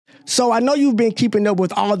So I know you've been keeping up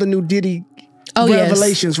with all the new Diddy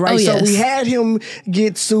revelations, right? So we had him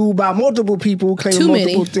get sued by multiple people, claiming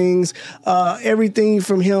multiple things. Everything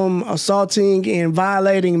from him assaulting and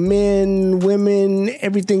violating men, women,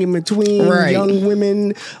 everything in between, young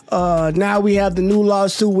women. Now we have the new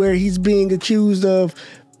lawsuit where he's being accused of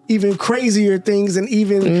even crazier things and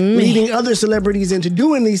even leading other celebrities into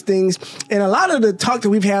doing these things. And a lot of the talk that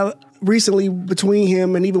we've had recently between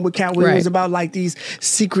him and even with Cat Williams about like these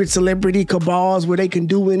secret celebrity cabals where they can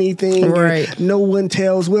do anything and no one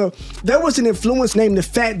tells. Well, there was an influence named the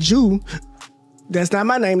Fat Jew. That's not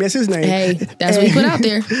my name. That's his name. Hey, that's what he put out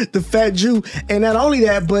there. The Fat Jew. And not only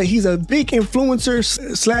that, but he's a big influencer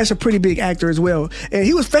slash a pretty big actor as well. And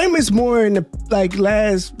he was famous more in the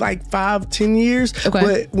last 5-10 years. Okay.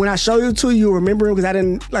 But when I show you to you'll remember him because I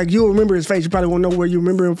didn't you'll remember his face. You probably won't know where you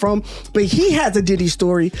remember him from. But he has a Diddy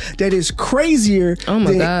story that is crazier. Oh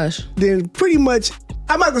my gosh. Than pretty much.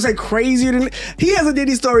 I'm not gonna say crazier than he has a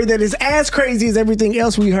Diddy story that is as crazy as everything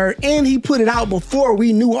else we heard, and he put it out before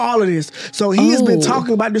we knew all of this. So he has been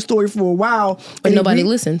talking about this story for a while, but nobody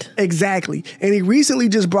listened. Exactly, and he recently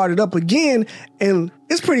just brought it up again, and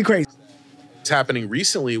it's pretty crazy. What's happening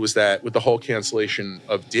recently was that with the whole cancellation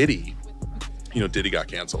of Diddy, Diddy got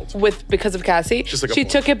canceled because of Cassie. Just like she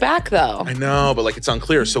took it back though. I know, but it's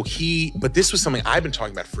unclear. So but this was something I've been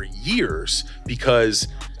talking about for years because.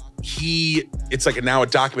 It's now a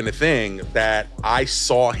documented thing that I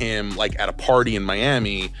saw him at a party in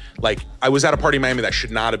Miami. I was at a party in Miami that I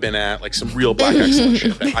should not have been at, some real black excellence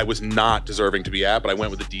shit that I was not deserving to be at, but I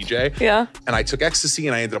went with a DJ. Yeah. And I took ecstasy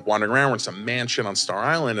and I ended up wandering around. We're in some mansion on Star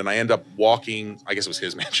Island and I end up walking, I guess it was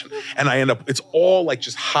his mansion. And it's all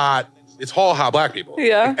just hot. It's all hot black people.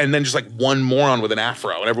 Yeah. And then just one moron with an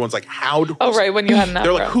afro. And everyone's like, when you had an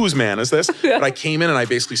afro. They're like, whose man is this? Yeah. But I came in and I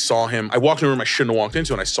basically saw him. I walked in a room I shouldn't have walked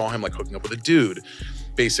into and I saw him hooking up with a dude.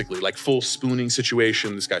 Basically, full spooning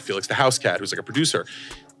situation. This guy, Felix the House Cat, who's a producer.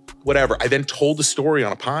 Whatever. I then told the story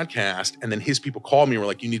on a podcast and then his people called me and were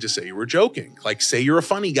like, you need to say you were joking. Say you're a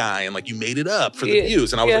funny guy and you made it up for the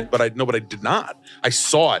views. And I was like, but I did not. I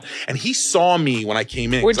saw it. And he saw me when I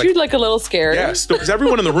came in. Were you a little scared? Yes. Because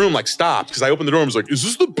everyone in the room stopped because I opened the door and was like, is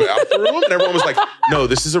this the bathroom? And everyone was like, no,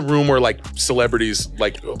 this is a room where celebrities,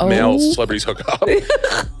 male celebrities hook up.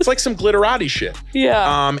 It's some glitterati shit.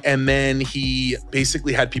 Yeah. And then he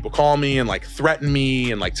basically had people call me and threaten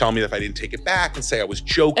me and tell me that if I didn't take it back and say I was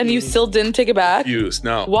joking. And you still didn't take it back?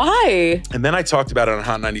 No. Why? And then I talked about it on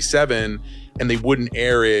Hot 97 and they wouldn't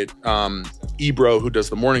air it. Ebro, who does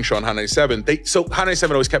the morning show on Hot 97, so Hot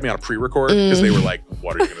 97 always kept me on a pre-record because they were like,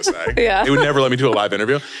 what are you going to say? Yeah. They would never let me do a live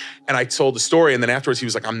interview. And I told the story and then afterwards he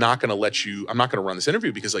was like, I'm not going to run this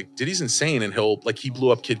interview because Diddy's insane and he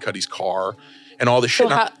blew up Kid Cudi's car and all this shit.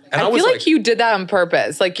 So I feel like you did that on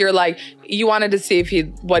purpose. You wanted to see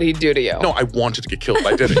what he'd do to you. No, I wanted to get killed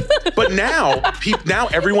by Diddy. But now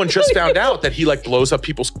everyone just found out that he blows up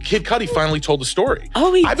people's. Kid Cudi finally told the story.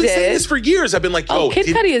 Oh, I've been saying this for years. I've been like, Kid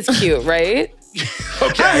Cudi is cute, right?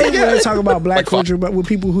 Okay. I hate when they talk about black culture, but with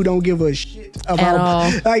people who don't give a shit about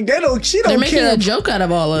she don't They're making care. A joke out of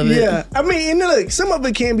all of it. Yeah. I mean, and look, some of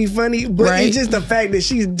it can be funny, but it's just the fact that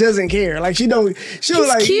she doesn't care. She's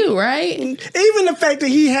cute, right? Even the fact that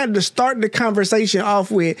he had to start the conversation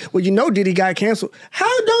off with, Diddy got canceled.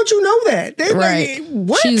 How don't you know that? They're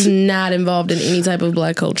what? She's not involved in any type of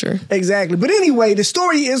black culture. Exactly. But anyway, the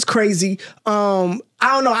story is crazy.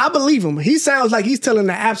 I don't know. I believe him. He sounds like he's telling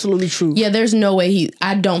the absolutely truth. Yeah, there's no way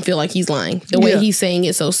I don't feel like he's lying. The way he's saying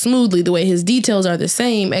it so smoothly, the way his details are the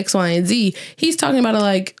same, X, Y, and Z. He's talking about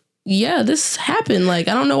it yeah, this happened. I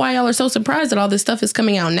don't know why y'all are so surprised that all this stuff is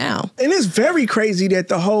coming out now. And it's very crazy that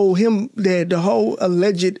the whole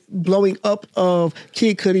alleged blowing up of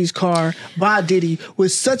Kid Cudi's car by Diddy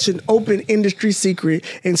was such an open industry secret,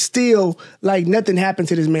 and still nothing happened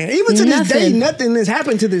to this man. Even to this day, nothing has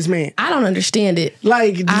happened to this man. I don't understand it.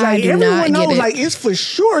 Everyone knows it's for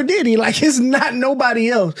sure Diddy. It's not nobody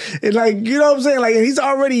else. And you know what I'm saying? And he's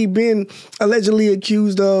already been allegedly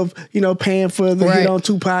accused of paying for the hit on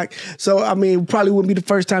Tupac. So, I mean, probably wouldn't be the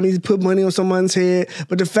first time he's put money on someone's head.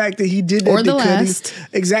 But the fact that he did that or the last.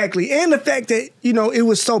 Exactly. And the fact that, it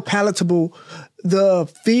was so palatable,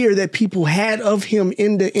 the fear that people had of him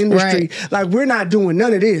in the industry. Right. We're not doing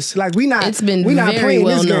none of this. We're not playing this game.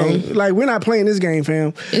 We're not playing this game,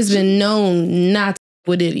 fam. It's been known not to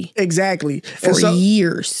with Diddy. Exactly. For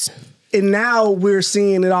years. And now we're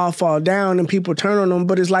seeing it all fall down and people turn on them.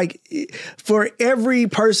 But it's like for every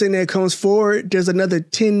person that comes forward, there's another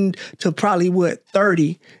 10 to probably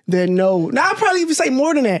 30 that know. Now, I'll probably even say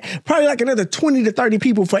more than that. Probably like another 20 to 30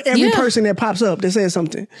 people for every person that pops up that says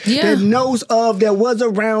something. Yeah. That knows of, that was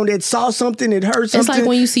around, that saw something, that heard something. It's like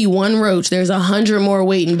when you see one roach, there's 100 more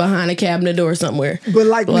waiting behind a cabinet door somewhere.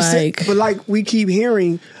 But we keep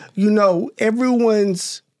hearing,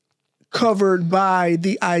 everyone's covered by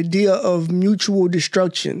the idea of mutual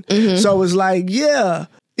destruction. Mm-hmm. So it's like,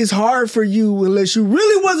 it's hard for you unless you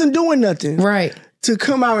really wasn't doing nothing. Right. To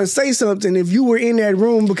come out and say something if you were in that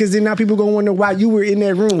room, because then now people gonna wonder why you were in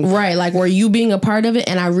that room. Right. Like, were you being a part of it?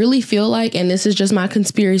 And I really feel like, and this is just my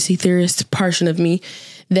conspiracy theorist portion of me,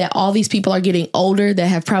 that all these people are getting older that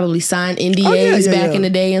have probably signed NDAs back in the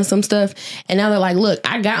day and some stuff. And now they're like, look,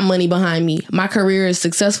 I got money behind me. My career is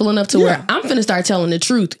successful enough to where I'm finna start telling the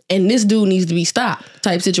truth. And this dude needs to be stopped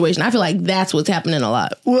type situation. I feel like that's what's happening a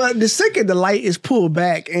lot. Well, the second the light is pulled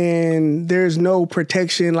back and there's no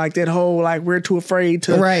protection, like that whole, like, we're too afraid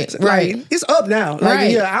to. Right. It's up now.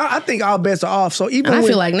 Like, I think all bets are off. So even I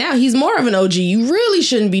feel like now he's more of an OG. You really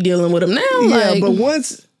shouldn't be dealing with him now. Yeah, but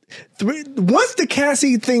once the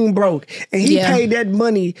Cassie thing broke and he paid that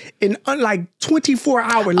money in like 24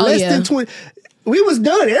 hours, less than 20, we was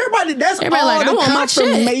done. Everybody all like, the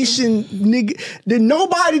confirmation, nigga. That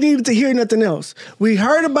nobody needed to hear nothing else. We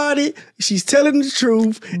heard about it. She's telling the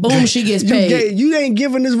truth. Boom, she gets paid. You ain't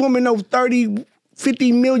giving this woman no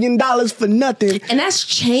 $50 million for nothing. And that's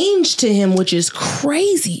changed to him, which is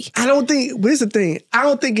crazy. But here's the thing. I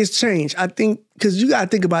don't think it's changed. I think, because you got to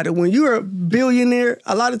think about it. When you're a billionaire,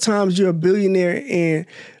 a lot of times you're a billionaire in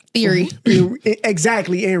theory.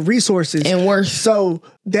 Exactly. And resources. And worth. So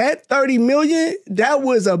that $30 million, that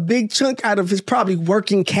was a big chunk out of his probably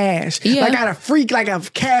working cash. Yeah. Like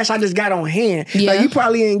of cash I just got on hand. Yeah. Like, you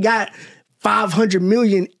probably ain't got $500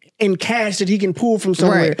 million in cash that he can pull from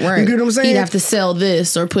somewhere. Right. You get what I'm saying? He'd have to sell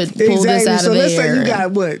this or pull this out of there. Let's say you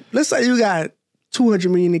got what? Let's say you got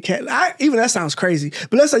 $200 million in cash. Even that sounds crazy.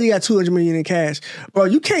 But let's say you got $200 million in cash. Bro,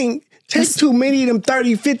 you can't take too many of them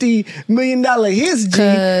 $30, $50 million hits, G.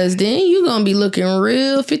 Because then you're going to be looking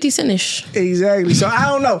real 50 centish. Exactly. So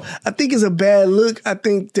I don't know. I think it's a bad look. I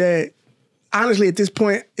think that, honestly, at this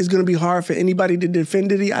point, it's going to be hard for anybody to defend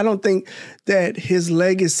Diddy. I don't think that his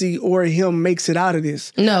legacy or him makes it out of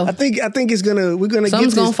this. No. I think we're going to get this.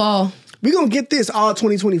 Something's going to fall. We're going to get this all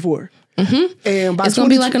 2024. Mm-hmm. And it's going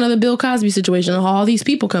to be like another Bill Cosby situation of all these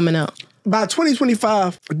people coming out. By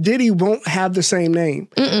 2025, Diddy won't have the same name.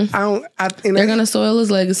 They're going to soil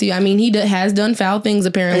his legacy. I mean, he has done foul things,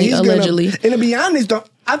 apparently, allegedly. And to be honest, though,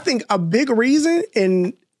 I think a big reason,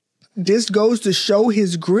 and this goes to show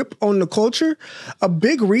his grip on the culture, a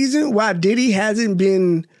big reason why Diddy hasn't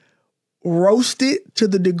been roasted to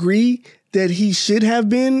the degree that he should have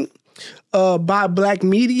been by black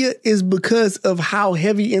media is because of how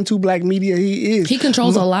heavy into black media he is. He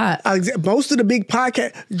controls a lot. Most of the big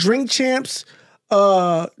podcast, Drink Champs,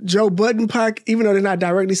 Joe Budden podcast, even though they're not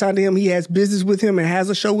directly signed to him, he has business with him and has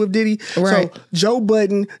a show with Diddy. Right. So Joe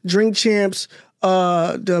Budden, Drink Champs,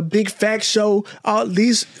 the Big Facts show, all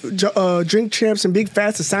these Drink Champs and Big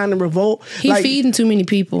Facts are signed to Revolt. He's feeding too many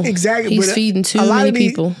people. Exactly. He's feeding too many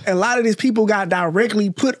people. A lot of these people got directly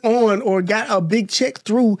put on or got a big check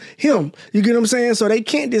through him. You get what I'm saying? So they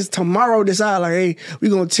can't just tomorrow decide like, hey, we're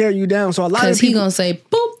going to tear you down. So a lot of people... Because he's going to say,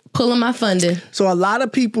 boop, pulling my funding. So a lot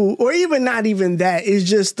of people, or even not even that, it's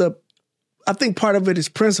just I think part of it is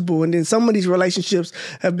principle. And then some of these relationships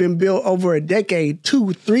have been built over a decade,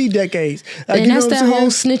 2, 3 decades. And that's that whole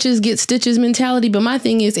snitches get stitches mentality. But my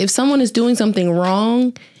thing is, if someone is doing something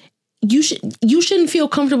wrong, you shouldn't feel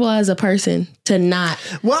comfortable as a person to not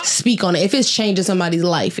speak on it. If it's changing somebody's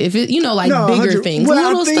life, if it, bigger things,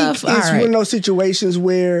 little stuff. It's one of those situations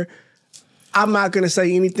where I'm not going to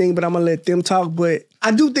say anything, but I'm going to let them talk. But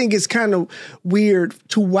I do think it's kind of weird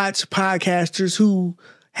to watch podcasters who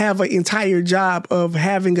have an entire job of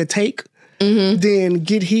having a take, then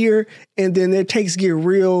get here, and then their takes get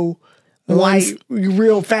real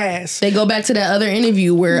real fast. They go back to that other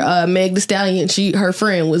interview where Meg Thee Stallion, her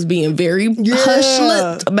friend, was being very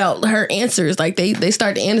hush-lipped about her answers. Like they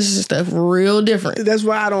start to answer stuff real different. That's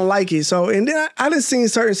why I don't like it. So, and then I just seen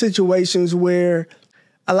certain situations where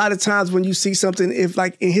a lot of times when you see something, if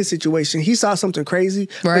like in his situation, he saw something crazy,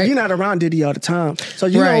 but you're not around Diddy all the time. So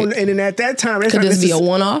you know, and then at that time, could this be a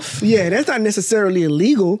one-off? Yeah, that's not necessarily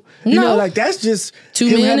illegal. You know, like that's just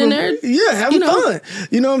two men in there. Yeah, having fun.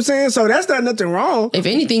 You know what I'm saying? So that's not nothing wrong. If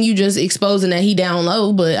anything, you just exposing that he down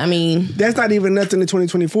low. But I mean, that's not even nothing in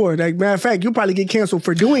 2024. Like matter of fact, you'll probably get canceled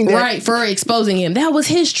for doing that. Right, for exposing him. That was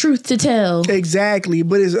his truth to tell. Exactly,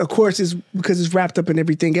 but of course it's because it's wrapped up in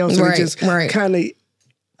everything else. So it's just kind of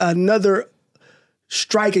another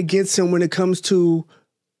strike against him when it comes to,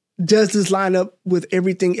 does this line up with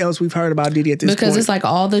everything else we've heard about Diddy at this point? Because it's like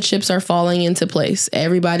all the chips are falling into place.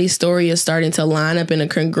 Everybody's story is starting to line up in a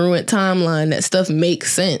congruent timeline that stuff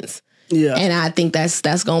makes sense. Yeah. And I think that's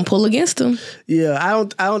going to pull against him. Yeah.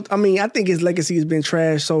 I mean, I think his legacy has been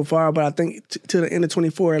trashed so far, but I think to the end of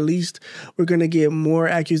 24 at least, we're going to get more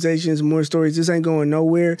accusations, more stories. This ain't going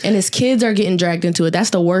nowhere. And his kids are getting dragged into it. That's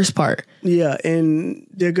the worst part. Yeah. And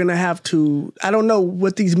they're going to have to, I don't know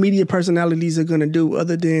what these media personalities are going to do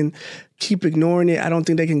other than keep ignoring it. I don't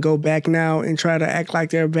think they can go back now and try to act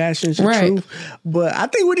like they're bashing the truth. But I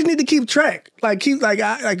think we just need to keep track. Like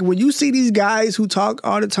when you see these guys who talk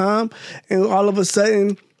all the time and all of a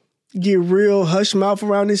sudden get real hush mouth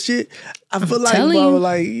around this shit, I feel like, bro,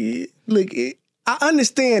 like, look, I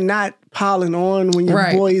understand not piling on when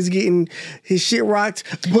your boy is getting his shit rocked,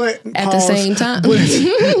 but at the same time,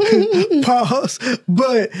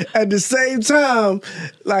 but at the same time,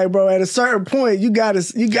 like, bro, at a certain point, you gotta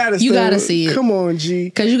see it. Come on, G,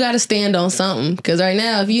 because you gotta stand on something. Because right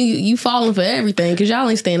now, if you falling for everything, because y'all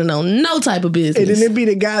ain't standing on no type of business. And then it be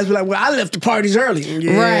the guys be like, well, I left the parties early.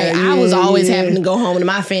 I was always having to go home to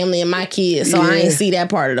my family and my kids, so I ain't see that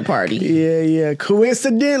part of the party. Yeah.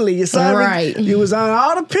 Coincidentally, you saw it. You was on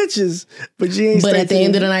all the pictures. But you ain't. But at the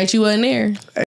end of the night, you wasn't there.